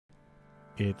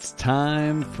It's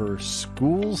time for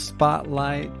School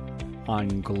Spotlight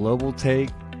on Global Take,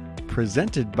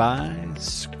 presented by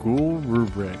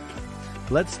SchoolRubric.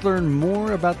 Let's learn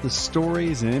more about the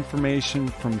stories and information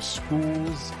from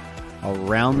schools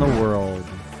around the world.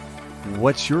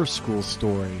 What's your school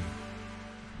story?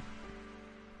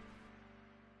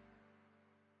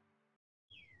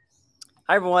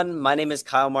 Hi, everyone. My name is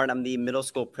Kyle Martin. I'm the middle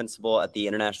school principal at the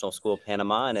International School of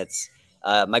Panama, and it's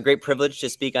my great privilege to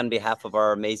speak on behalf of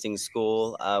our amazing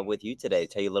school with you today,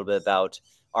 tell you a little bit about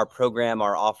our program,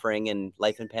 our offering, and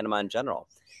life in Panama in general.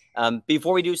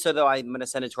 Before we do so, though, I'm going to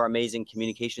send it to our amazing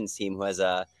communications team who has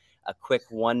a quick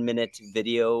 1-minute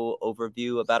video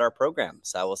overview about our program.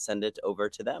 So I will send it over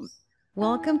to them.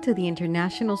 Welcome to the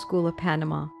International School of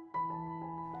Panama.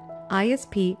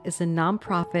 ISP is a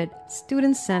nonprofit,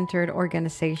 student-centered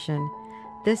organization.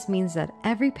 This means that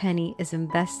every penny is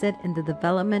invested in the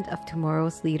development of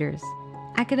tomorrow's leaders.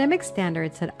 Academic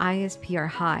standards at ISP are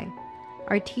high.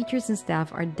 Our teachers and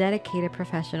staff are dedicated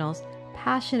professionals,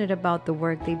 passionate about the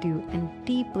work they do, and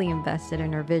deeply invested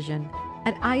in our vision.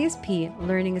 At ISP,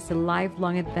 learning is a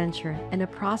lifelong adventure and a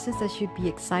process that should be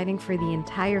exciting for the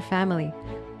entire family.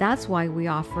 That's why we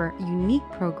offer unique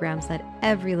programs at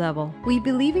every level. We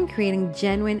believe in creating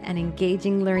genuine and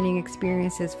engaging learning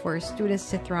experiences for our students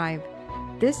to thrive.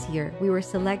 This year, we were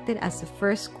selected as the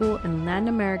first school in Latin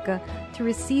America to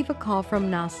receive a call from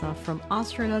NASA from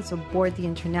astronauts aboard the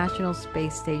International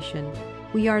Space Station.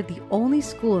 We are the only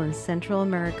school in Central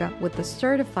America with a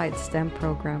certified STEM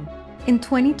program. In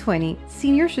 2020,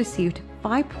 seniors received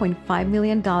 $5.5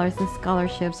 million in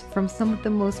scholarships from some of the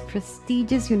most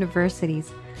prestigious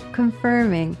universities,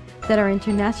 confirming that our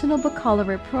International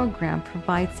Baccalaureate program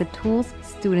provides the tools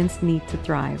students need to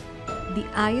thrive. The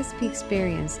ISP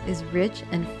experience is rich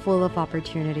and full of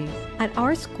opportunities. At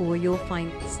our school, you'll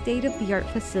find state-of-the-art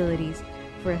facilities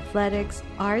for athletics,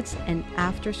 arts, and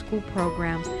after-school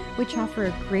programs, which offer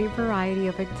a great variety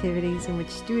of activities in which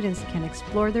students can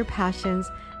explore their passions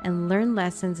and learn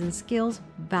lessons and skills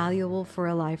valuable for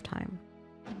a lifetime.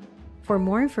 For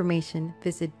more information,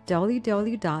 visit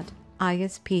www.isp.edu.pa.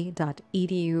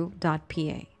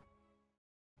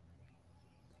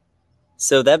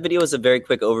 So that video is a very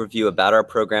quick overview about our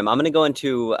program. I'm going to go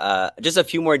into just a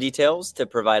few more details to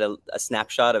provide a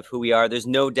snapshot of who we are. There's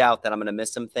no doubt that I'm going to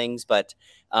miss some things, but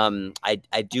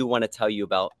I do want to tell you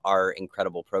about our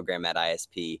incredible program at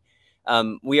ISP.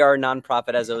 We are a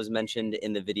nonprofit, as I was mentioned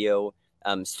in the video,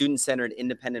 student-centered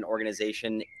independent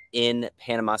organization in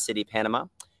Panama City, Panama.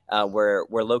 We're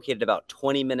located about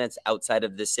 20 minutes outside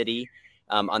of the city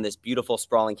on this beautiful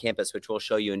sprawling campus, which we'll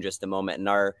show you in just a moment. And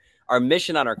our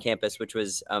mission on our campus, which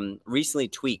was recently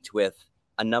tweaked with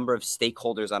a number of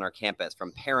stakeholders on our campus,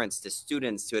 from parents to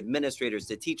students to administrators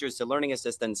to teachers to learning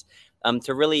assistants,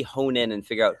 to really hone in and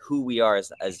figure out who we are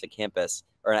as a campus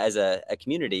or as a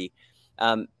community.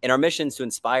 And our mission is to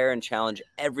inspire and challenge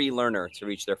every learner to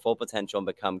reach their full potential and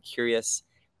become curious,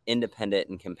 independent,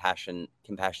 and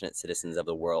compassionate citizens of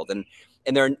the world. And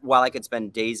while I could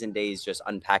spend days and days just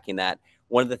unpacking that,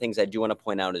 one of the things I do want to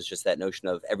point out is just that notion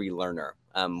of every learner.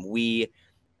 We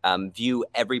view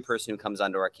every person who comes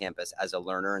onto our campus as a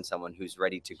learner and someone who's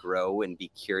ready to grow and be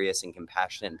curious and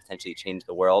compassionate and potentially change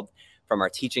the world. From our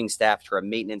teaching staff to our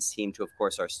maintenance team to, of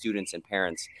course, our students and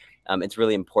parents, it's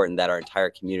really important that our entire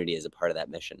community is a part of that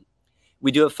mission.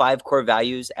 We do have 5 core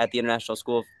values at the International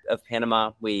School of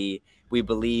Panama. We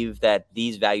believe that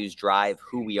these values drive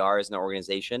who we are as an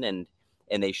organization, and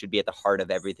they should be at the heart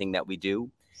of everything that we do.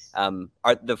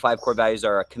 The 5 core values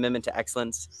are a commitment to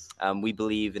excellence. We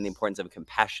believe in the importance of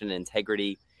compassion and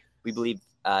integrity. We believe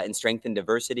in strength and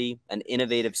diversity, an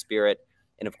innovative spirit,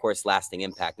 and of course, lasting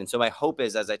impact. And so my hope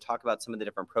is, as I talk about some of the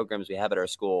different programs we have at our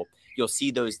school, you'll see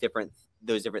those different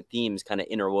themes kind of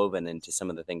interwoven into some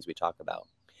of the things we talk about.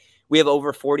 We have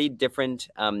over 40 different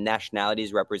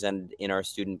nationalities represented in our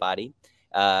student body.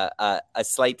 The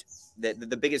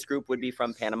biggest group would be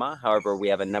from Panama. However, we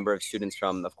have a number of students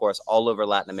from, of course, all over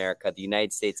Latin America, the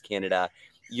United States, Canada,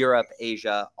 Europe,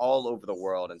 Asia, all over the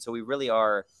world. And so we really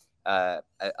are a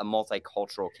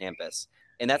multicultural campus.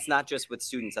 And that's not just with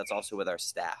students, that's also with our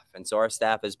staff. And so our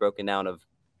staff is broken down of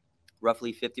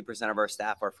roughly 50% of our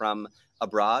staff are from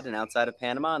abroad and outside of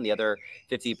Panama, and the other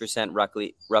 50%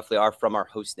 roughly are from our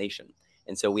host nation.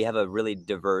 And so we have a really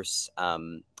diverse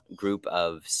group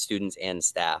of students and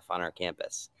staff on our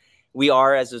campus. We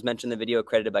are, as was mentioned in the video,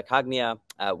 accredited by Cognia.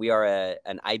 We are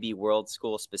an IB World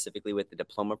school, specifically with the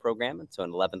diploma program. And so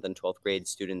in 11th and 12th grade,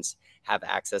 students have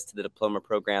access to the diploma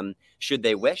program should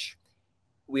they wish.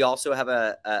 We also have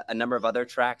a number of other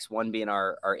tracks, one being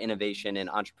our innovation and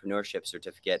entrepreneurship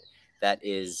certificate that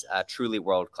is truly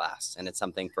world-class. And it's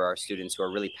something for our students who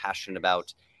are really passionate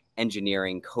about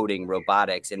engineering, coding,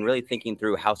 robotics, and really thinking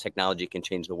through how technology can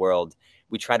change the world.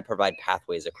 We try to provide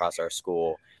pathways across our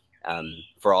school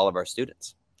for all of our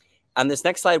students. On this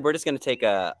next slide, we're just going to take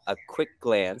a quick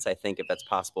glance, I think, if that's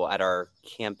possible, at our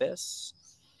campus.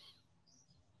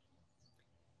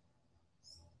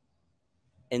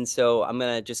 And so I'm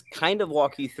going to just kind of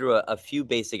walk you through a few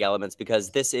basic elements,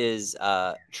 because this is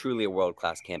truly a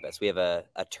world-class campus. We have a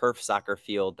turf soccer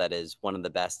field that is one of the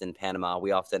best in Panama.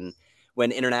 We often,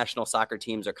 when international soccer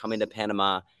teams are coming to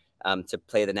Panama to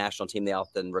play the national team, they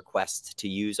often request to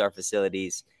use our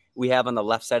facilities. We have on the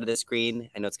left side of the screen,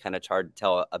 I know it's kind of hard to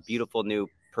tell, a beautiful new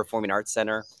performing arts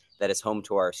center that is home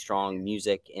to our strong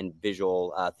music and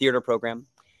visual theater program.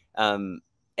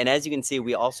 And as you can see,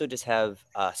 we also just have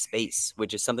space,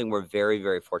 which is something we're very,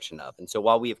 very fortunate of. And so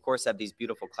while we, of course, have these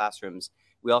beautiful classrooms,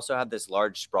 we also have this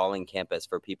large sprawling campus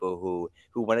for people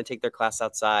who want to take their class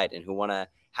outside and who want to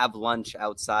have lunch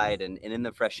outside and in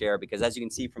the fresh air. Because as you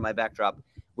can see from my backdrop,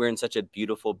 we're in such a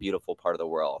beautiful, beautiful part of the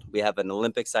world. We have an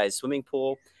Olympic-sized swimming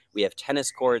pool. We have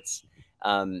tennis courts.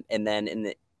 And then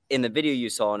in the video you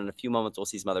saw, and in a few moments we'll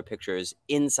see some other pictures,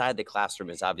 inside the classroom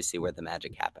is obviously where the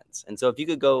magic happens. And so if you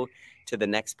could go to the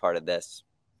next part of this.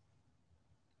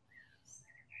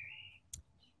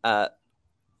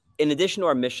 In addition to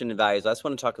our mission and values, I just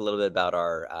want to talk a little bit about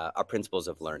our principles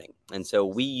of learning. And so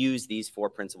we use these 4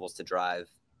 principles to drive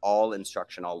all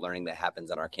instruction, all learning that happens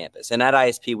on our campus. And at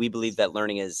ISP, we believe that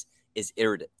learning is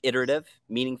iterative,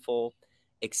 meaningful,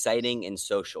 exciting, and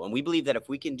social. And we believe that if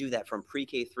we can do that from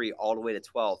pre-K3 all the way to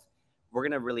 12th, we're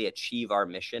going to really achieve our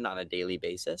mission on a daily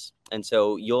basis. And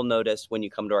so you'll notice when you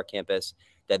come to our campus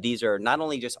that these are not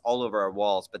only just all over our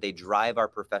walls, but they drive our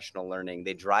professional learning,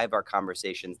 they drive our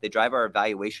conversations, they drive our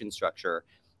evaluation structure,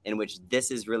 in which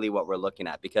this is really what we're looking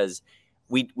at. Because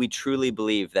we truly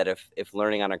believe that if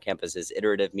learning on our campus is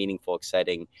iterative, meaningful,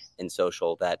 exciting, and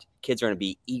social, that kids are going to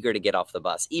be eager to get off the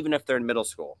bus, even if they're in middle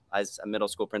school. As a middle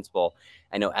school principal,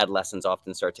 I know adolescents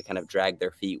often start to kind of drag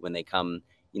their feet when they come,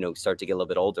 start to get a little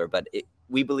bit older. But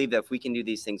we believe that if we can do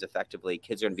these things effectively,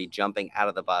 kids are going to be jumping out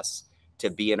of the bus to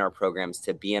be in our programs,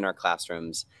 to be in our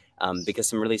classrooms, because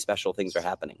some really special things are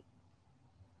happening.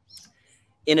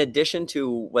 In addition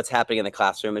to what's happening in the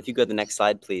classroom, if you go to the next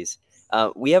slide, please.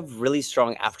 We have really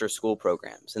strong after-school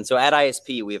programs. And so at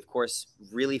ISP, we, of course,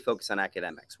 really focus on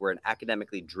academics. We're an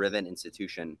academically driven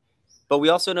institution. But we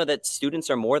also know that students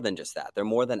are more than just that. They're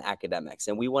more than academics.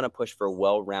 And we want to push for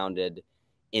well-rounded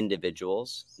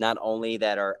individuals, not only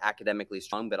that are academically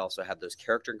strong, but also have those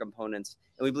character components.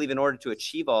 And we believe in order to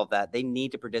achieve all of that, they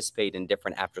need to participate in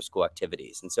different after-school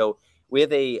activities. And so we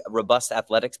have a robust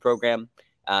athletics program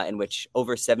in which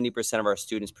over 70% of our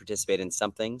students participate in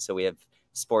something. So we have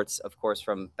sports, of course,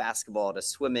 from basketball to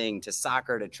swimming to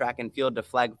soccer to track and field to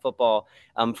flag football,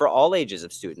 for all ages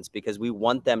of students, because we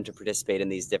want them to participate in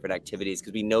these different activities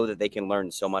because we know that they can learn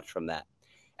so much from that.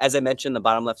 As I mentioned, the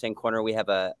bottom left-hand corner, we have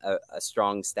a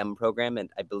strong STEM program, and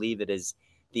I believe it is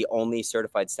the only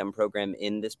certified STEM program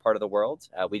in this part of the world.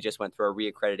 We just went through a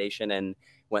reaccreditation and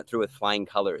went through with flying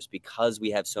colors because we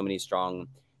have so many strong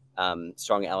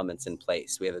elements in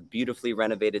place. We have a beautifully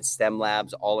renovated STEM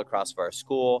labs all across our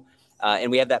school.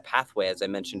 And we have that pathway, as I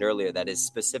mentioned earlier, that is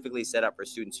specifically set up for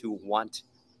students who want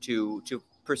to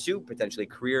pursue potentially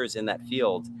careers in that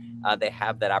field. They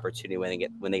have that opportunity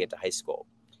when they get to high school.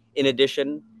 In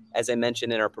addition, as I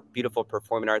mentioned, in our beautiful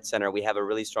Performing Arts Center, we have a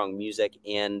really strong music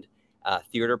and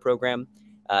theater program.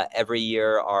 Every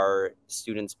year, our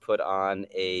students put on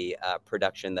a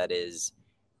production that is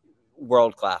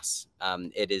world-class.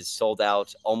 It is sold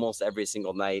out almost every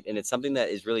single night, and it's something that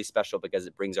is really special because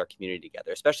it brings our community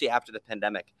together, especially after the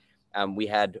pandemic. We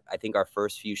had, I think, our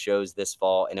first few shows this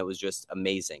fall, and it was just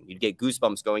amazing. You'd get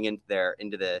goosebumps going into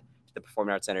the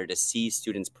Performing Arts Center to see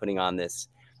students putting on this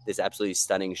absolutely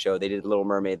stunning show. They did Little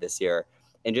Mermaid this year,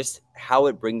 and just how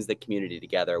it brings the community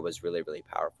together was really, really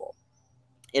powerful.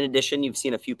 In addition, you've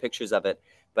seen a few pictures of it,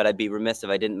 but I'd be remiss if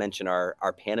I didn't mention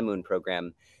our Panamoon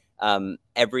program.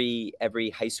 Every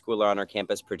high schooler on our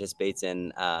campus participates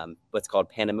in what's called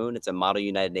Panamoon. It's a Model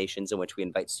United Nations in which we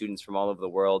invite students from all over the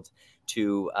world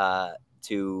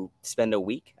to spend a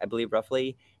week, I believe,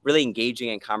 roughly, really engaging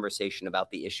in conversation about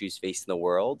the issues facing the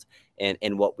world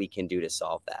and what we can do to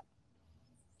solve that.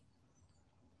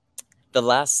 The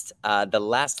last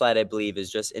slide, I believe,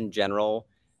 is just in general,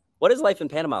 what is life in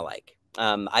Panama like?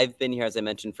 I've been here, as I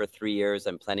mentioned, for 3 years.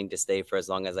 I'm planning to stay for as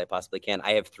long as I possibly can.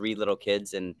 I have 3 little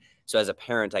kids, and so as a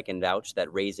parent, I can vouch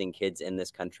that raising kids in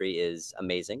this country is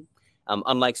amazing.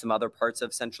 Unlike some other parts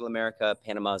of Central America,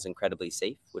 Panama is incredibly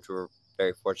safe, which we're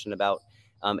very fortunate about.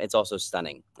 it's also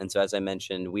stunning. And so, as I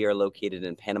mentioned, we are located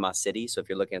in Panama City. So if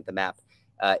you're looking at the map,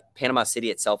 Panama City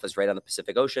itself is right on the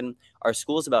Pacific Ocean. Our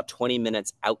school is about 20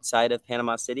 minutes outside of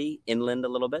Panama City, inland a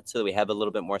little bit, so that we have a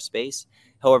little bit more space.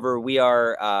 However, we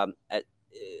are at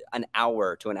an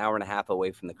hour to an hour and a half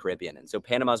away from the Caribbean. And so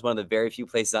Panama is one of the very few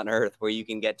places on earth where you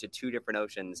can get to 2 different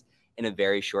oceans in a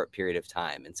very short period of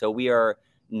time. And so we are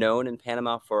known in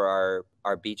Panama for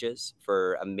our beaches,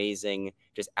 for amazing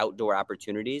just outdoor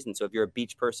opportunities. And so if you're a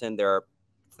beach person, there are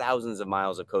thousands of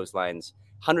miles of coastlines,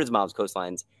 hundreds of miles of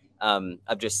coastlines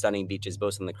of just stunning beaches,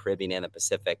 both in the Caribbean and the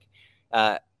Pacific.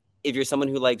 If you're someone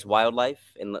who likes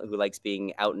wildlife and who likes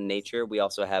being out in nature, we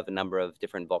also have a number of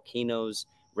different volcanoes,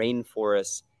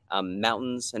 rainforests,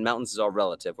 mountains, and mountains is all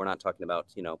relative. We're not talking about,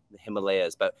 the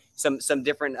Himalayas, but some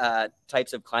different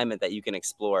types of climate that you can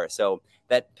explore. So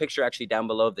that picture actually down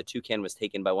below of the toucan was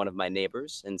taken by one of my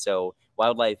neighbors. And so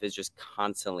wildlife is just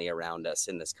constantly around us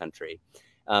in this country.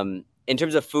 In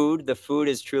terms of food, the food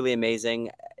is truly amazing.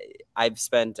 I've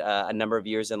spent a number of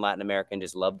years in Latin America and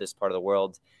just love this part of the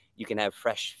world. You can have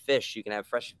fresh fish, you can have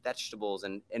fresh vegetables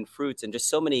and fruits and just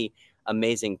so many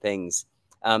amazing things.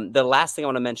 The last thing I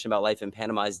want to mention about life in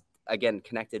Panama is, again,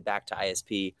 connected back to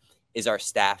ISP, is our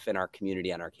staff and our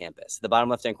community on our campus. The bottom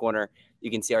left-hand corner,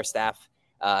 you can see our staff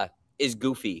is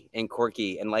goofy and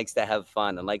quirky and likes to have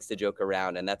fun and likes to joke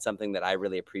around. And that's something that I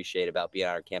really appreciate about being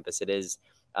on our campus. It is,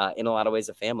 in a lot of ways,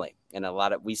 a family. And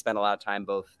we spend a lot of time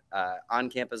both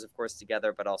on campus, of course,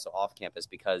 together, but also off campus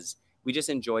because we just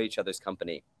enjoy each other's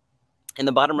company. In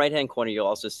the bottom right-hand corner, you'll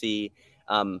also see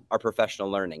our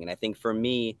professional learning. And I think for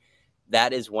me,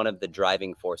 that is one of the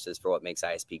driving forces for what makes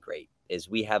ISP great, is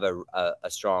we have a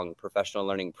strong professional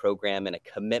learning program and a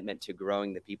commitment to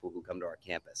growing the people who come to our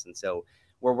campus. And so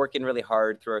we're working really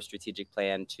hard through our strategic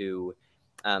plan to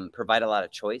provide a lot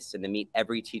of choice and to meet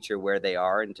every teacher where they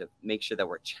are and to make sure that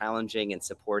we're challenging and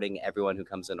supporting everyone who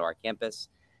comes into our campus.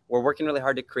 We're working really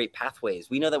hard to create pathways.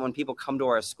 We know that when people come to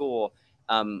our school,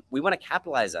 we want to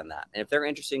capitalize on that. And if they're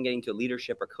interested in getting to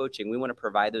leadership or coaching, we want to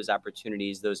provide those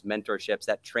opportunities, those mentorships,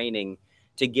 that training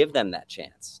to give them that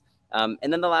chance. And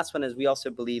then the last one is we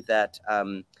also believe that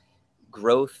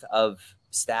growth of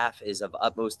staff is of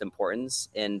utmost importance.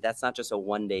 And that's not just a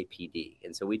one-day PD.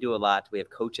 And so we do a lot. We have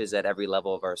coaches at every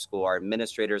level of our school. Our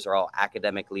administrators are all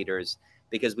academic leaders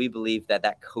because we believe that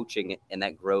that coaching and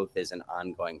that growth is an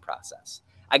ongoing process.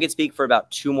 I could speak for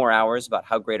about 2 more hours about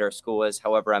how great our school is.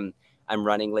 However, I'm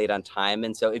running late on time.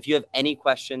 And so if you have any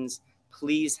questions,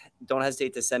 please don't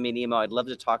hesitate to send me an email. I'd love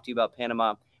to talk to you about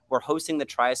Panama. We're hosting the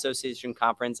Tri-Association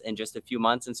Conference in just a few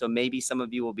months. And so maybe some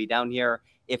of you will be down here.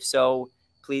 If so,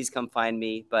 please come find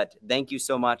me. But thank you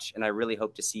so much. And I really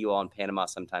hope to see you all in Panama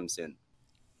sometime soon.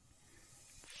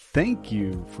 Thank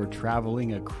you for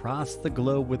traveling across the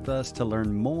globe with us to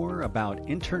learn more about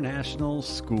international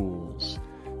schools.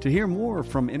 To hear more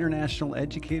from international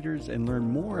educators and learn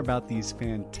more about these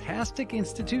fantastic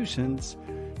institutions,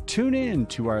 tune in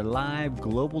to our live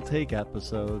Global Take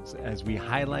episodes as we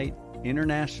highlight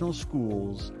international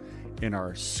schools in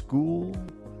our School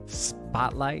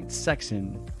Spotlight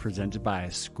section presented by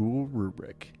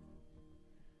SchoolRubric.